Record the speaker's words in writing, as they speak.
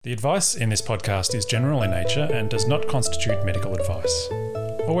The advice in this podcast is general in nature and does not constitute medical advice.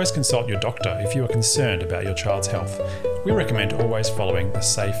 Always consult your doctor if you are concerned about your child's health. We recommend always following the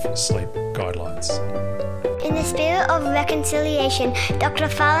safe sleep guidelines. In the spirit of reconciliation, Dr.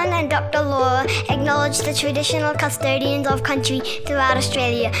 Fallon and Dr. Laura acknowledge the traditional custodians of country throughout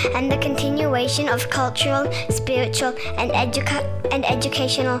Australia and the continuation of cultural, spiritual and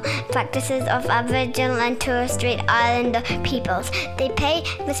educational practices of Aboriginal and Torres Strait Islander peoples. They pay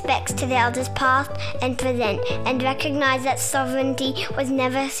respects to the elders past and present and recognise that sovereignty was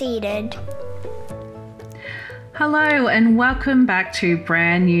never ceded. Hello and welcome back to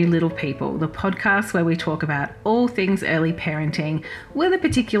Brand New Little People, the podcast where we talk about all things early parenting with a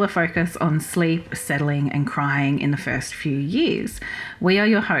particular focus on sleep, settling and crying in the first few years. We are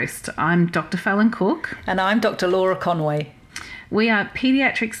your hosts. I'm Dr. Fallon Cook. And I'm Dr. Laura Conway. We are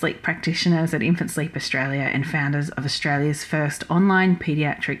paediatric sleep practitioners at Infant Sleep Australia and founders of Australia's first online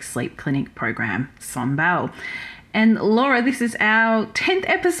paediatric sleep clinic program, SONBEL. And Laura, this is our 10th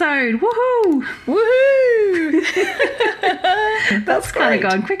episode. Woohoo! Woohoo! That's kind of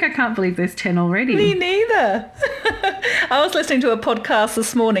gone quick. I can't believe there's 10 already. Me neither. I was listening to a podcast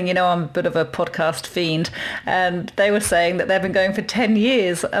this morning. You know, I'm a bit of a podcast fiend. And they were saying that they've been going for 10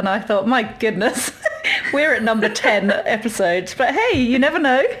 years. And I thought, my goodness, we're at number 10 episodes. But hey, you never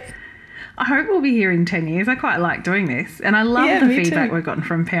know. I hope we'll be here in 10 years. I quite like doing this. And I love the feedback too. We've gotten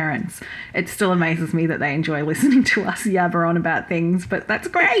from parents. It still amazes me that they enjoy listening to us yabber on about things, but that's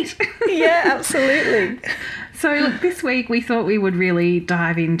great. Yeah, absolutely. So look, this week we thought we would really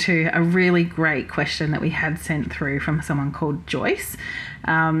dive into a really great question that we had sent through from someone called Joyce.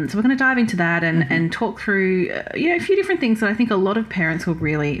 So we're going to dive into that and talk through a few different things that I think a lot of parents will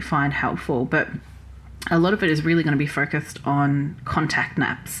really find helpful. But a lot of it is really going to be focused on contact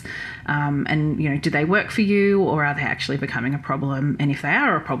naps. Do they work for you or are they actually becoming a problem? And if they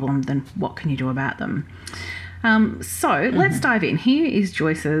are a problem, then what can you do about them? Let's dive in. Here is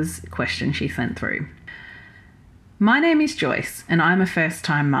Joyce's question she sent through. My name is Joyce and I'm a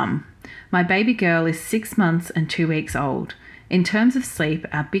first-time mum. My baby girl is 6 months and 2 weeks old. In terms of sleep,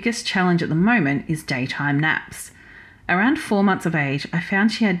 our biggest challenge at the moment is daytime naps. Around 4 months of age, I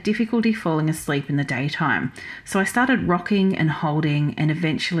found she had difficulty falling asleep in the daytime, so I started rocking and holding and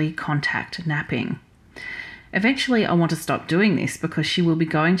eventually contact napping. Eventually, I want to stop doing this because she will be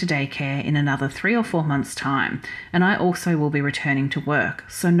going to daycare in another 3 or 4 months' time, and I also will be returning to work,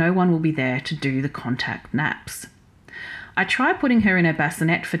 so no one will be there to do the contact naps. I try putting her in a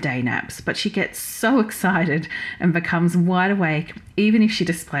bassinet for day naps, but she gets so excited and becomes wide awake even if she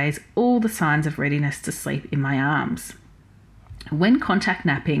displays all the signs of readiness to sleep in my arms. When contact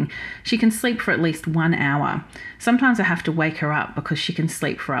napping, she can sleep for at least 1 hour. Sometimes I have to wake her up because she can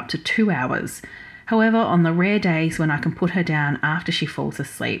sleep for up to 2 hours. However, on the rare days when I can put her down after she falls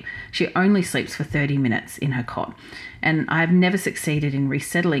asleep, she only sleeps for 30 minutes in her cot. And I have never succeeded in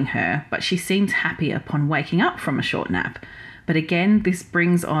resettling her, but she seems happy upon waking up from a short nap. But again, this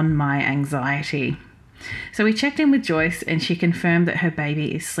brings on my anxiety. So we checked in with Joyce and she confirmed that her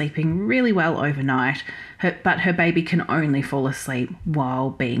baby is sleeping really well overnight, but her baby can only fall asleep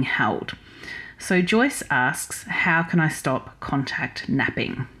while being held. So Joyce asks, how can I stop contact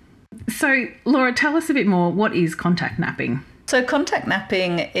napping? So Laura, tell us a bit more. What is contact napping? So contact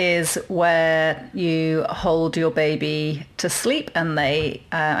napping is where you hold your baby to sleep and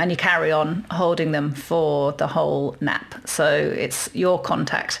you carry on holding them for the whole nap. So it's your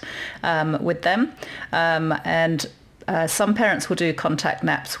contact with them. Some parents will do contact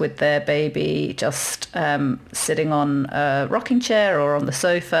naps with their baby just sitting on a rocking chair or on the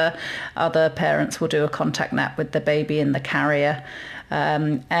sofa. Other parents will do a contact nap with the baby in the carrier.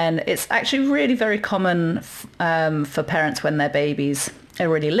 And it's actually really very common for parents when their babies are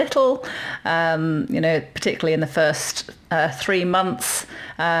really little, particularly in the first 3 months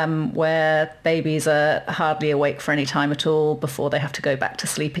where babies are hardly awake for any time at all before they have to go back to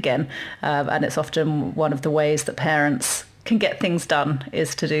sleep again. And it's often one of the ways that parents can get things done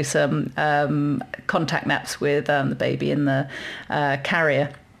is to do some contact naps with the baby in the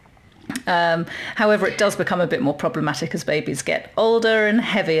carrier. However, it does become a bit more problematic as babies get older and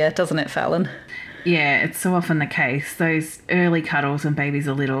heavier, doesn't it, Fallon? Yeah, it's so often the case. Those early cuddles when babies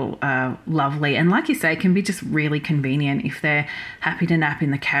are little are lovely. And like you say, can be just really convenient if they're happy to nap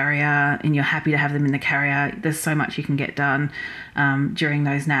in the carrier and you're happy to have them in the carrier. There's so much you can get done during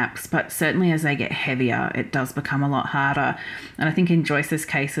those naps. But certainly as they get heavier, it does become a lot harder. And I think in Joyce's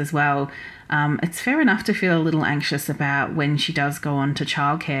case as well, it's fair enough to feel a little anxious about when she does go on to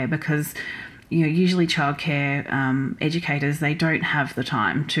childcare because usually childcare educators, they don't have the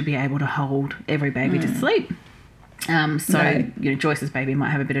time to be able to hold every baby to sleep. Joyce's baby might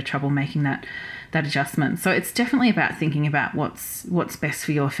have a bit of trouble making that adjustment. So it's definitely about thinking about what's best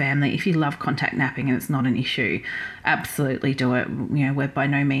for your family. If you love contact napping and it's not an issue, absolutely do it. We're by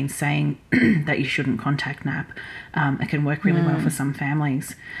no means saying that you shouldn't contact nap. It can work really well for some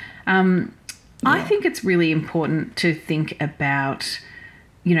families. I think it's really important to think about,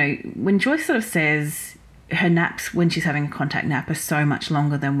 when Joyce sort of says her naps when she's having a contact nap are so much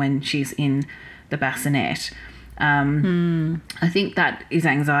longer than when she's in the bassinet. I think that is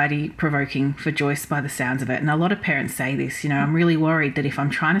anxiety provoking for Joyce by the sounds of it. And a lot of parents say this, I'm really worried that if I'm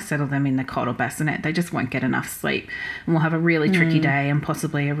trying to settle them in the cot or bassinet, they just won't get enough sleep. And we'll have a really tricky day and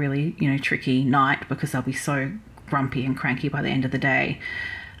possibly a really, tricky night because they'll be so grumpy and cranky by the end of the day.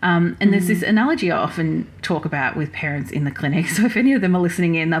 And there's this analogy I often talk about with parents in the clinic. So if any of them are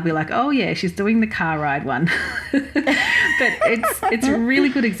listening in, they'll be like, oh yeah, she's doing the car ride one. But it's a really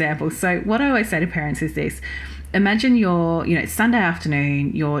good example. So what I always say to parents is this. Imagine it's Sunday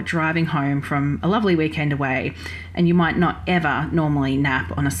afternoon, you're driving home from a lovely weekend away, and you might not ever normally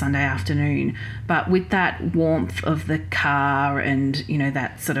nap on a Sunday afternoon, but with that warmth of the car and,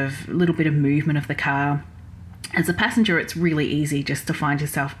 that sort of little bit of movement of the car, as a passenger, it's really easy just to find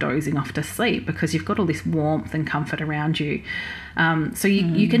yourself dozing off to sleep because you've got all this warmth and comfort around you. So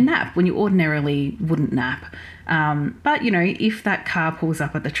you can nap when you ordinarily wouldn't nap. But, if that car pulls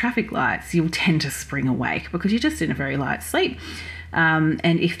up at the traffic lights, you'll tend to spring awake because you're just in a very light sleep. And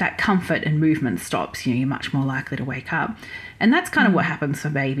if that comfort and movement stops, you're much more likely to wake up. And that's kind of what happens for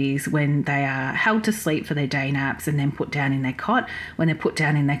babies when they are held to sleep for their day naps and then put down in their cot. When they're put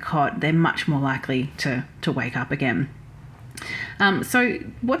down in their cot, they're much more likely to wake up again. So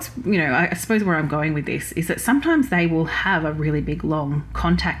what's, I suppose where I'm going with this is that sometimes they will have a really big, long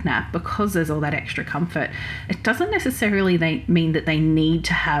contact nap because there's all that extra comfort. It doesn't necessarily mean that they need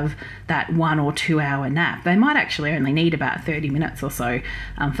to have that 1 or 2 hour nap. They might actually only need about 30 minutes or so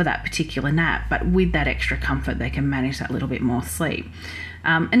for that particular nap, but with that extra comfort, they can manage that little bit more sleep.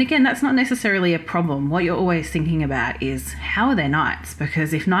 And again, that's not necessarily a problem. What you're always thinking about is how are their nights?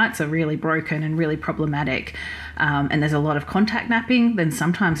 Because if nights are really broken and really problematic and there's a lot of contact napping, then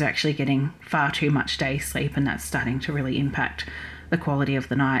sometimes they're actually getting far too much day sleep and that's starting to really impact the quality of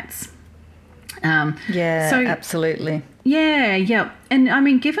the nights. Absolutely. Yeah. And I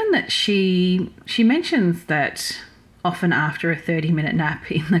mean, given that she mentions that often after a 30-minute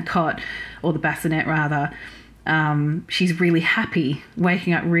nap in the cot, or the bassinet rather, she's really happy,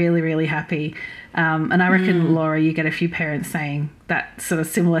 waking up really, really happy. And I reckon, Laura, you get a few parents saying that sort of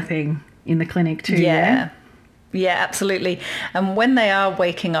similar thing in the clinic too. Yeah, absolutely. And when they are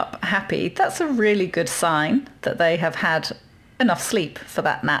waking up happy, that's a really good sign that they have had enough sleep for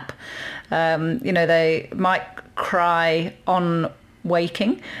that nap. They might cry on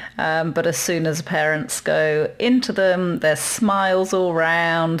waking, but as soon as parents go into them, there's smiles all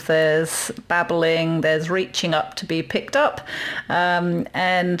round, there's babbling, there's reaching up to be picked up,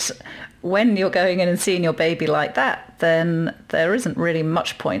 and when you're going in and seeing your baby like that, then there isn't really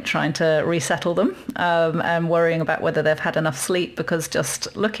much point trying to resettle them and worrying about whether they've had enough sleep, because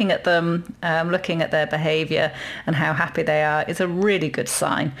just looking at them, looking at their behaviour and how happy they are is a really good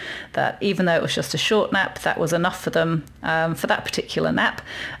sign that even though it was just a short nap, that was enough for them for that particular nap,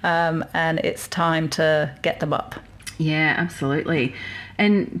 and it's time to get them up. Yeah, absolutely.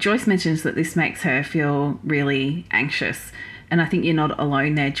 And Joyce mentions that this makes her feel really anxious. And I think you're not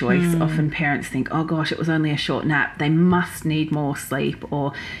alone there, Joyce. Often parents think, oh gosh, it was only a short nap. They must need more sleep.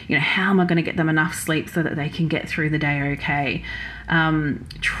 Or, how am I going to get them enough sleep so that they can get through the day okay? I mean,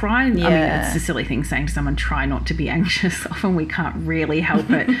 it's a silly thing saying to someone, try not to be anxious. Often we can't really help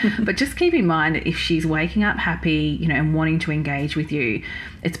it. But just keep in mind, if she's waking up happy, and wanting to engage with you,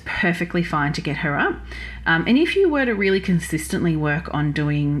 it's perfectly fine to get her up. And if you were to really consistently work on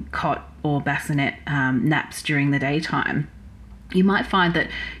doing cot or bassinet naps during the daytime, you might find that,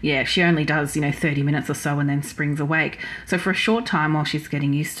 she only does, 30 minutes or so and then springs awake. So for a short time while she's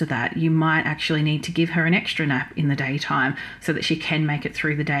getting used to that, you might actually need to give her an extra nap in the daytime so that she can make it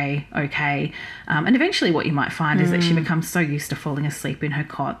through the day okay. And eventually what you might find is that she becomes so used to falling asleep in her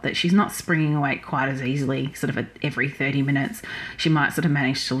cot that she's not springing awake quite as easily, sort of every 30 minutes. She might sort of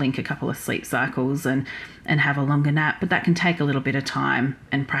manage to link a couple of sleep cycles and have a longer nap, but that can take a little bit of time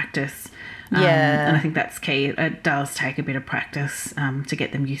and practice. And I think that's key. It does take a bit of practice to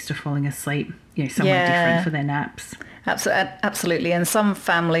get them used to falling asleep, somewhere different for their naps. Absolutely. And some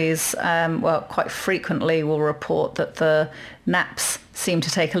families, quite frequently will report that the naps seem to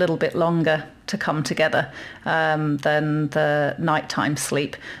take a little bit longer to come together than the nighttime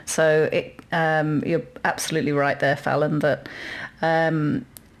sleep. So you're absolutely right there, Fallon, that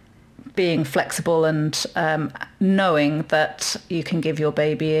being flexible and knowing that you can give your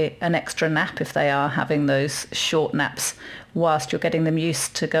baby an extra nap if they are having those short naps whilst you're getting them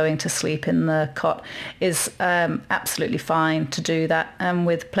used to going to sleep in the cot is absolutely fine to do that, and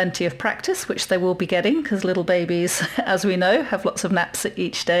with plenty of practice, which they will be getting, because little babies, as we know, have lots of naps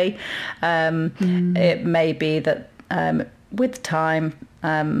each day. It may be that with time,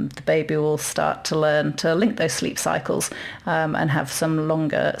 the baby will start to learn to link those sleep cycles and have some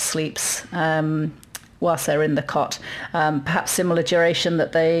longer sleeps whilst they're in the cot. Perhaps similar duration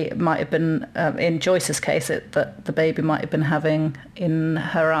that they might have been, in Joyce's case, that the baby might have been having in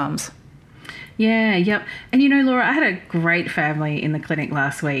her arms. Yeah, yep. And Laura, I had a great family in the clinic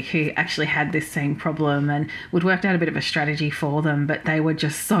last week who actually had this same problem, and we'd worked out a bit of a strategy for them, but they were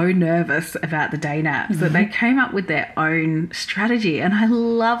just so nervous about the day naps that they came up with their own strategy, and I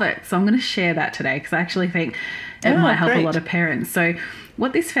love it. So I'm going to share that today because I actually think it might help a lot of parents. So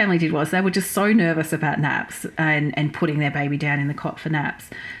what this family did was they were just so nervous about naps and putting their baby down in the cot for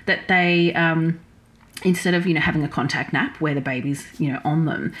naps that they instead of having a contact nap where the baby's on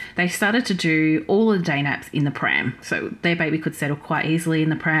them, they started to do all of the day naps in the pram, so their baby could settle quite easily in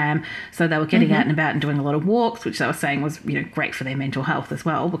the pram. So they were getting out and about and doing a lot of walks, which they were saying was great for their mental health as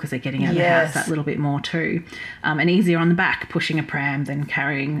well, because they're getting out of the house that little bit more too, and easier on the back pushing a pram than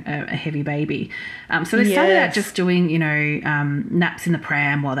carrying a heavy baby. So they started out just doing naps in the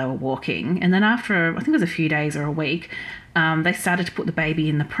pram while they were walking, and then after I think it was a few days or a week, they started to put the baby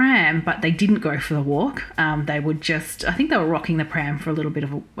in the pram, but they didn't go for the walk. They would I think they were rocking the pram for a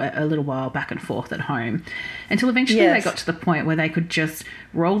little while back and forth at home, until eventually they got to the point where they could just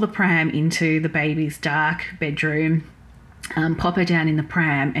roll the pram into the baby's dark bedroom, pop her down in the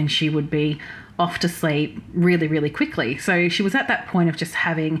pram, and she would be off to sleep really, really quickly. So she was at that point of just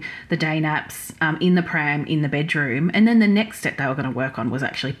having the day naps in the pram in the bedroom, and then the next step they were going to work on was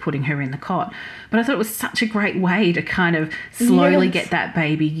actually putting her in the cot. But I thought it was such a great way to kind of slowly get that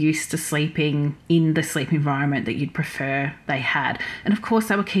baby used to sleeping in the sleep environment that you'd prefer they had. And of course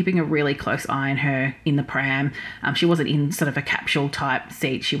they were keeping a really close eye on her in the pram. She wasn't in sort of a capsule type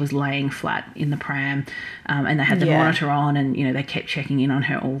seat, she was laying flat in the pram, and they had the monitor on, and they kept checking in on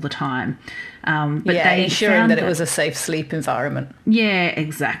her all the time. But they ensuring that it was a safe sleep environment. Yeah,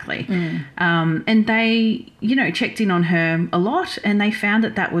 exactly. And they, checked in on her a lot, and they found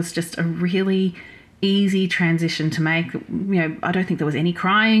that was just a really easy transition to make. I don't think there was any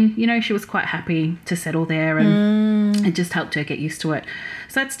crying. She was quite happy to settle there, and it just helped her get used to it.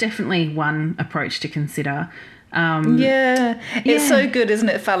 So that's definitely one approach to consider. It's so good, isn't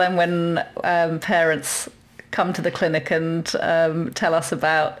it, Fallon, when parents come to the clinic and tell us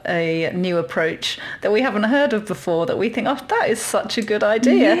about a new approach that we haven't heard of before, that we think, oh, that is such a good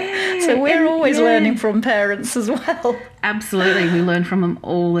idea. So we're always learning from parents as well. Absolutely. We learn from them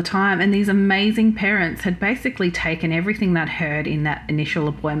all the time. And these amazing parents had basically taken everything they'd heard in that initial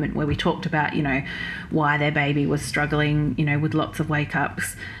appointment where we talked about, why their baby was struggling, with lots of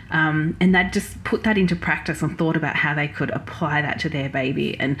wake-ups. And they'd just put that into practice and thought about how they could apply that to their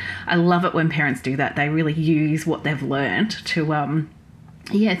baby. And I love it when parents do that. They really use what they've learned to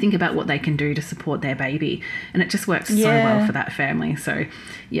think about what they can do to support their baby, and it just works so well for that family. So I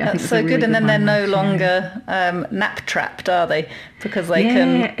think that's so good. And then they're no longer nap trapped, are they? Because they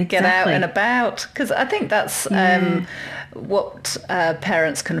can get out and about. Because I think that's what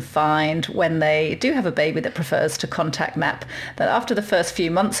parents can find when they do have a baby that prefers to contact nap, that after the first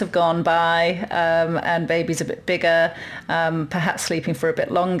few months have gone by and baby's a bit bigger, perhaps sleeping for a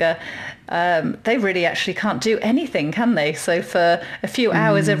bit longer, they really actually can't do anything, can they? So for a few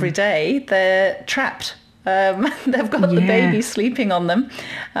hours every day, they're trapped. They've got the baby sleeping on them,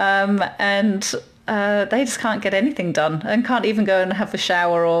 and they just can't get anything done, and can't even go and have a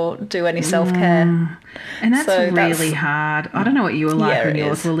shower or do any self-care. And that's really hard. I don't know what you were like when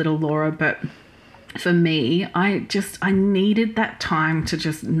yours were little, Laura, but for me, I needed that time to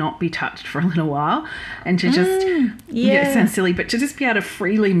just not be touched for a little while, and to just, it sounds silly, but to just be able to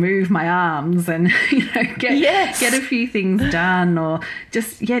freely move my arms and, get a few things done, or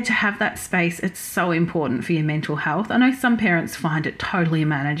just, to have that space. It's so important for your mental health. I know some parents find it totally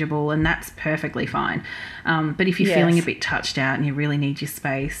manageable, and that's perfectly fine. But if you're feeling a bit touched out and you really need your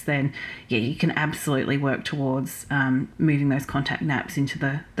space, then you can absolutely work towards moving those contact naps into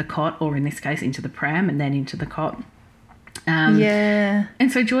the cot, or in this case into the pram and then into the cot.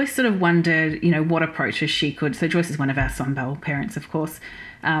 And so Joyce sort of wondered, what approaches she could. So Joyce is one of our Sunbell parents, of course.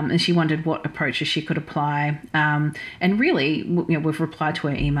 and she wondered what approaches she could apply. And really, we've replied to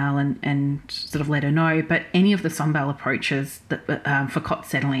her email and sort of let her know, but any of the Sombal approaches that for cot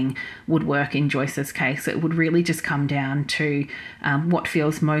settling would work in Joyce's case. It would really just come down to what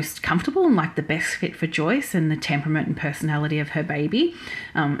feels most comfortable and like the best fit for Joyce and the temperament and personality of her baby.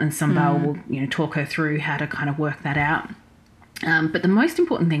 And Sombal will talk her through how to kind of work that out. But the most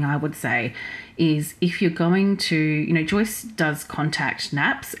important thing I would say is if you're going to, Joyce does contact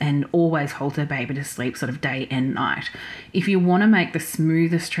naps and always holds her baby to sleep sort of day and night. If you want to make the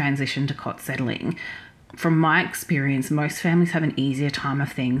smoothest transition to cot settling, from my experience, most families have an easier time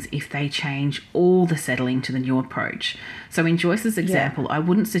of things if they change all the settling to the new approach. So in Joyce's example, I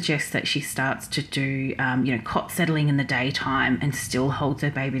wouldn't suggest that she starts to do, cot settling in the daytime and still holds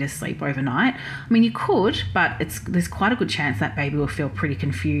her baby to sleep overnight. I mean, you could, but there's quite a good chance that baby will feel pretty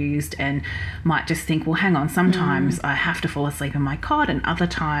confused and might just think, well, hang on, sometimes I have to fall asleep in my cot and other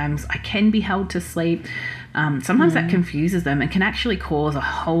times I can be held to sleep. Sometimes that confuses them and can actually cause a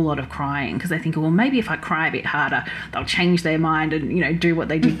whole lot of crying because they think, well, maybe if I cry a bit harder, they'll change their mind and, do what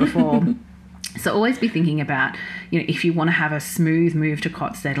they did before. So always be thinking about, if you want to have a smooth move to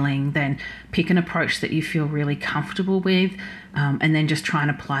cot settling, then pick an approach that you feel really comfortable with, and then just try and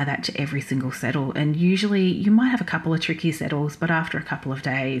apply that to every single settle. And usually you might have a couple of tricky settles, but after a couple of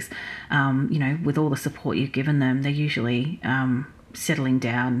days, with all the support you've given them, they're usually settling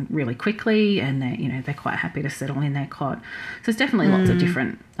down really quickly and they're quite happy to settle in their cot. So there's definitely lots of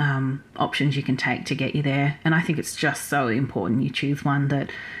different options you can take to get you there. And I think it's just so important you choose one that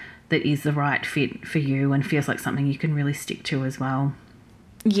is the right fit for you and feels like something you can really stick to as well.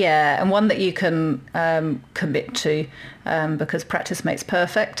 Yeah, and one that you can commit to because practice makes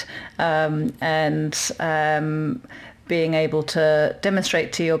perfect, and being able to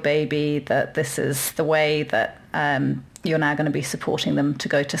demonstrate to your baby that this is the way that you're now going to be supporting them to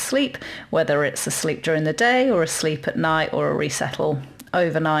go to sleep, whether it's a sleep during the day or a sleep at night or a resettle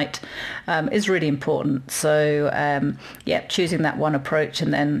overnight, is really important. So choosing that one approach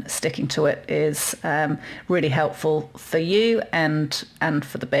and then sticking to it is really helpful for you and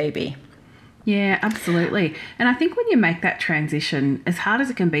for the baby. Yeah, absolutely. And I think when you make that transition, as hard as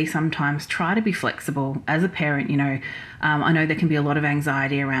it can be sometimes, try to be flexible as a parent. I know there can be a lot of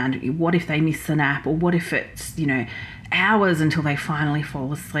anxiety around what if they miss the nap, or what if it's, hours until they finally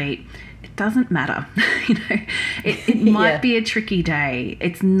fall asleep. It doesn't matter. It might be a tricky day.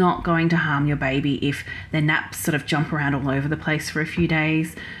 It's not going to harm your baby if their naps sort of jump around all over the place for a few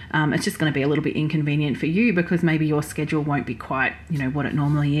days. It's just going to be a little bit inconvenient for you because maybe your schedule won't be quite, what it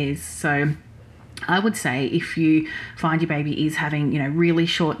normally is. So I would say if you find your baby is having, really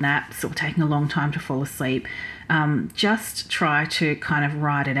short naps or taking a long time to fall asleep, just try to kind of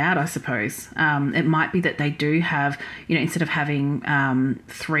ride it out, I suppose. It might be that they do have, instead of having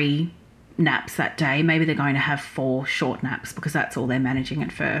 3 naps that day, maybe they're going to have 4 short naps because that's all they're managing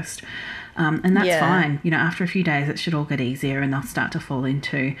at first. And that's fine. After a few days, it should all get easier and they'll start to fall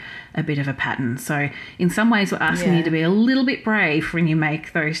into a bit of a pattern. So in some ways, we're asking you to be a little bit brave when you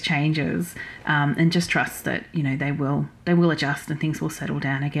make those changes, and just trust that, they will adjust and things will settle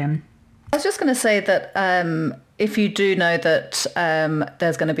down again. I was just going to say that if you do know that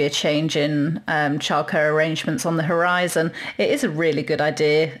there's going to be a change in childcare arrangements on the horizon, it is a really good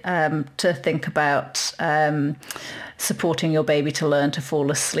idea to think about supporting your baby to learn to fall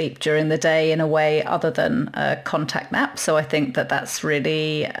asleep during the day in a way other than a contact nap. So I think that that's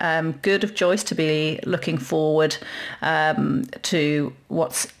really good of Joyce to be looking forward to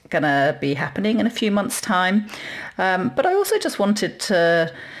what's going to be happening in a few months' time. But I also just wanted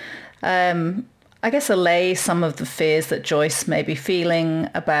to allay some of the fears that Joyce may be feeling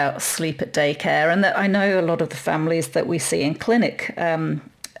about sleep at daycare, and that I know a lot of the families that we see in clinic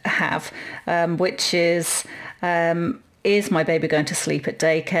have, which is my baby going to sleep at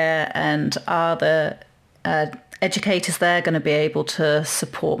daycare, and are the educators there going to be able to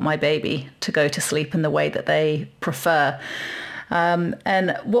support my baby to go to sleep in the way that they prefer?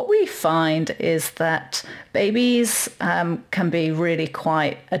 And what we find is that babies can be really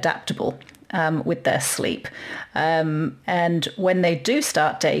quite adaptable with their sleep. And when they do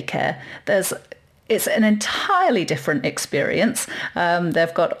start daycare, it's an entirely different experience.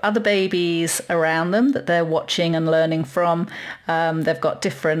 They've got other babies around them that they're watching and learning from. They've got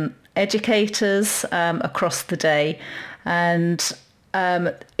different educators across the day. And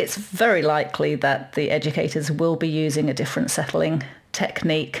it's very likely that the educators will be using a different settling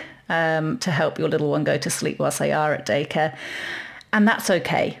technique to help your little one go to sleep whilst they are at daycare. And that's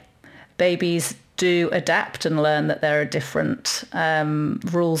okay. Babies do adapt and learn that there are different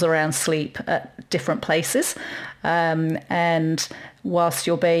rules around sleep at different places. And whilst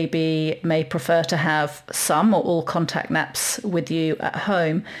your baby may prefer to have some or all contact naps with you at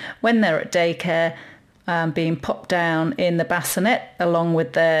home, when they're at daycare, being popped down in the bassinet along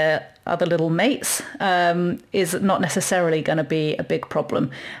with their other little mates is not necessarily going to be a big problem.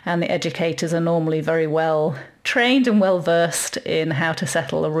 And the educators are normally very well trained and well versed in how to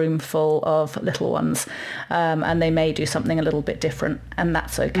settle a room full of little ones, and they may do something a little bit different, and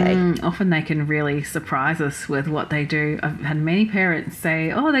that's okay. Often they can really surprise us with what they do. I've had many parents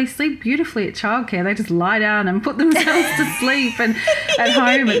say, oh, they sleep beautifully at childcare, they just lie down and put themselves to sleep, and at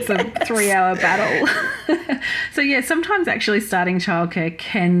home it's a 3-hour battle. So yeah, sometimes actually starting childcare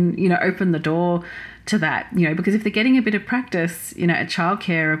can, open the door to that, because if they're getting a bit of practice, at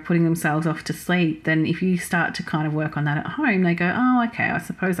childcare of putting themselves off to sleep, then if you start to kind of work on that at home, they go, oh, okay, I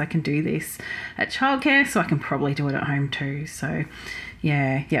suppose I can do this at childcare, so I can probably do it at home too. So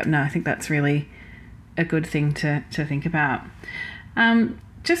I think that's really a good thing to think about.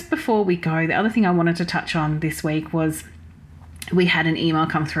 Just before we go, the other thing I wanted to touch on this week was we had an email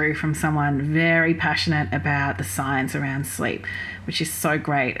come through from someone very passionate about the science around sleep, which is so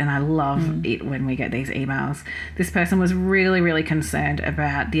great, and I love it when we get these emails. This person was really, really concerned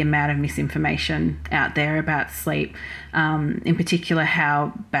about the amount of misinformation out there about sleep, in particular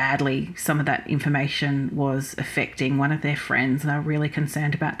how badly some of that information was affecting one of their friends, and they were really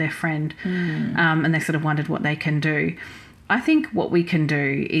concerned about their friend, and they sort of wondered what they can do. I think what we can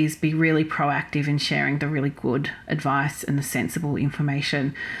do is be really proactive in sharing the really good advice and the sensible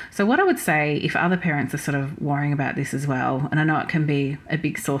information. So what I would say, if other parents are sort of worrying about this as well, and I know it can be a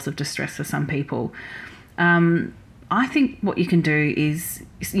big source of distress for some people, I think what you can do is,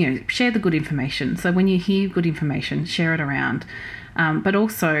 share the good information. So when you hear good information, share it around. But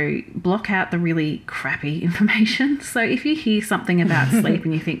also block out the really crappy information. So if you hear something about sleep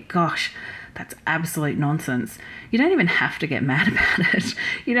and you think, gosh, that's absolute nonsense, you don't even have to get mad about it.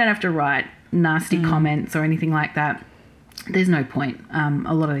 You don't have to write nasty comments or anything like that. There's no point.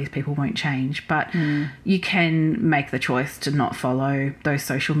 A lot of these people won't change, but you can make the choice to not follow those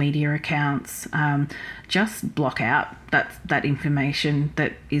social media accounts. Just block out that information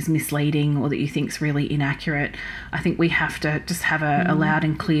that is misleading or that you think is really inaccurate. I think we have to just have a loud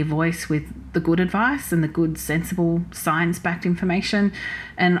and clear voice with the good advice and the good, sensible, science-backed information.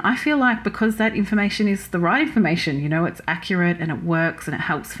 And I feel like because that information is the right information, it's accurate and it works and it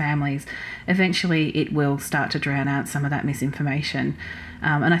helps families, eventually it will start to drown out some of that misinformation.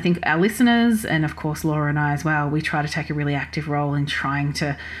 And I think our listeners, and of course Laura and I as well, we try to take a really active role in trying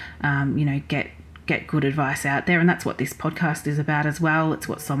to, get good advice out there. And that's what this podcast is about as well. It's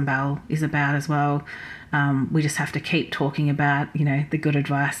what Sombel is about as well. We just have to keep talking about, the good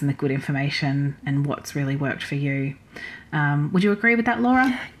advice and the good information and what's really worked for you. Would you agree with that,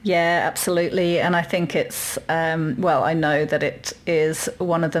 Laura? Yeah, absolutely. And I think it's, I know that it is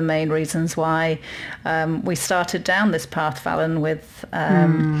one of the main reasons why we started down this path, Fallon, with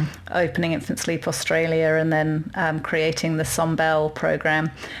opening Infant Sleep Australia and then creating the Sombel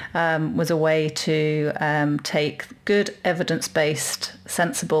program, was a way to take good evidence-based,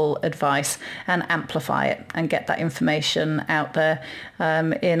 sensible advice and amplify it and get that information out there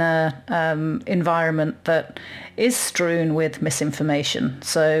in a environment that is strewn with misinformation.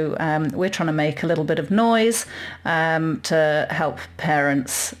 So we're trying to make a little bit of noise to help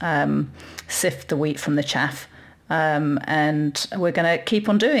parents sift the wheat from the chaff. And we're going to keep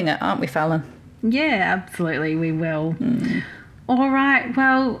on doing it, aren't we, Fallon? Yeah, absolutely, we will. All right,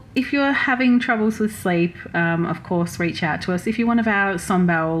 well, if you're having troubles with sleep, of course, reach out to us. If you're one of our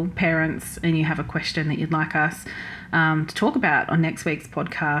Sombel parents and you have a question that you'd like us to talk about on next week's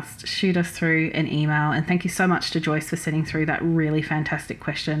podcast, shoot us through an email. And thank you so much to Joyce for sending through that really fantastic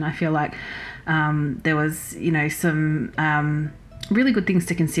question. I feel like there was, some really good things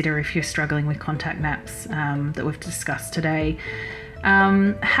to consider if you're struggling with contact naps that we've discussed today.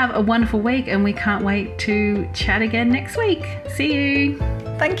 Have a wonderful week, and we can't wait to chat again next week. See you.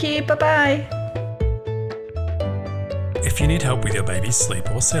 Thank you. Bye-bye. If you need help with your baby's sleep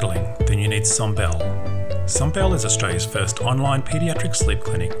or settling, then you need Sombel. Sombel is Australia's first online paediatric sleep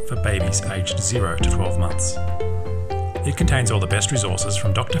clinic for babies aged 0 to 12 months. It contains all the best resources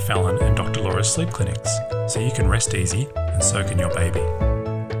from Dr. Fallon and Dr. Laura's sleep clinics, so you can rest easy and so can your baby.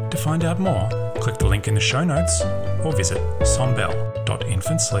 To find out more, click the link in the show notes or visit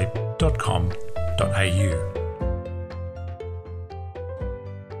sombel.infantsleep.com.au.